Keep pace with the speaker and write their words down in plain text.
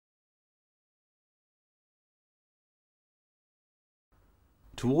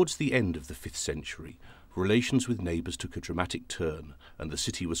Towards the end of the 5th century, relations with neighbours took a dramatic turn, and the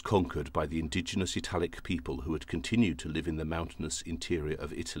city was conquered by the indigenous Italic people who had continued to live in the mountainous interior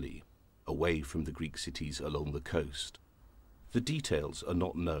of Italy, away from the Greek cities along the coast. The details are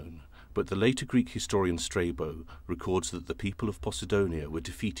not known, but the later Greek historian Strabo records that the people of Posidonia were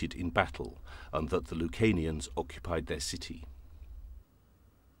defeated in battle and that the Lucanians occupied their city.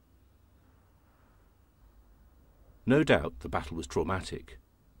 No doubt the battle was traumatic,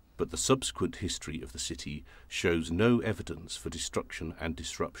 but the subsequent history of the city shows no evidence for destruction and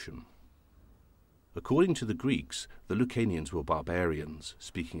disruption. According to the Greeks, the Lucanians were barbarians,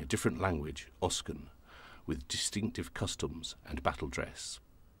 speaking a different language, Oscan, with distinctive customs and battle dress.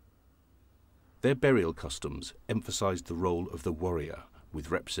 Their burial customs emphasized the role of the warrior,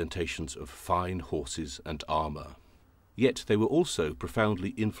 with representations of fine horses and armor. Yet they were also profoundly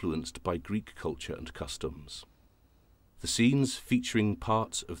influenced by Greek culture and customs. The scenes featuring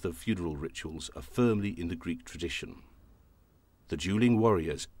parts of the funeral rituals are firmly in the Greek tradition. The dueling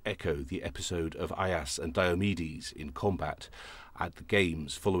warriors echo the episode of Aias and Diomedes in combat at the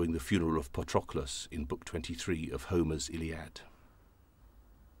games following the funeral of Patroclus in Book 23 of Homer's Iliad.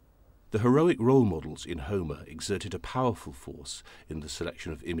 The heroic role models in Homer exerted a powerful force in the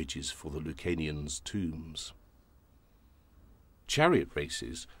selection of images for the Lucanians' tombs. Chariot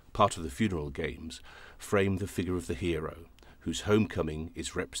races, part of the funeral games, frame the figure of the hero, whose homecoming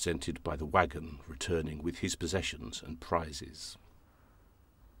is represented by the wagon returning with his possessions and prizes.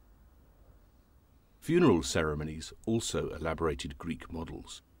 Funeral ceremonies also elaborated Greek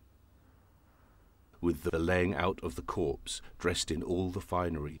models, with the laying out of the corpse dressed in all the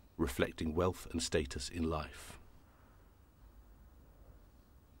finery, reflecting wealth and status in life.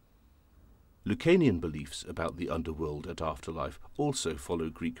 Lucanian beliefs about the underworld and afterlife also follow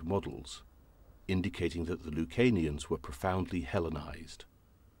Greek models, indicating that the Lucanians were profoundly Hellenized,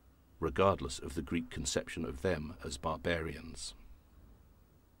 regardless of the Greek conception of them as barbarians.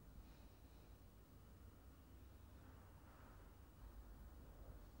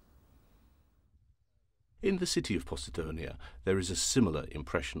 In the city of Posidonia, there is a similar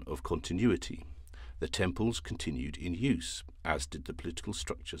impression of continuity. The temples continued in use, as did the political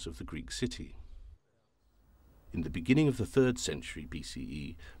structures of the Greek city. In the beginning of the 3rd century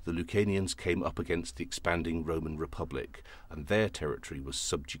BCE, the Lucanians came up against the expanding Roman Republic, and their territory was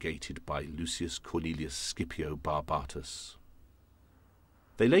subjugated by Lucius Cornelius Scipio Barbatus.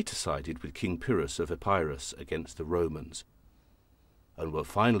 They later sided with King Pyrrhus of Epirus against the Romans, and were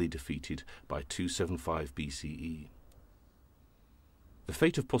finally defeated by 275 BCE. The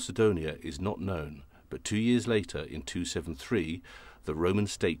fate of Posidonia is not known, but 2 years later, in 273, the Roman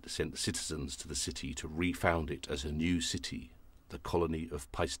state sent citizens to the city to refound it as a new city, the colony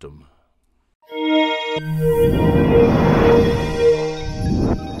of Paestum.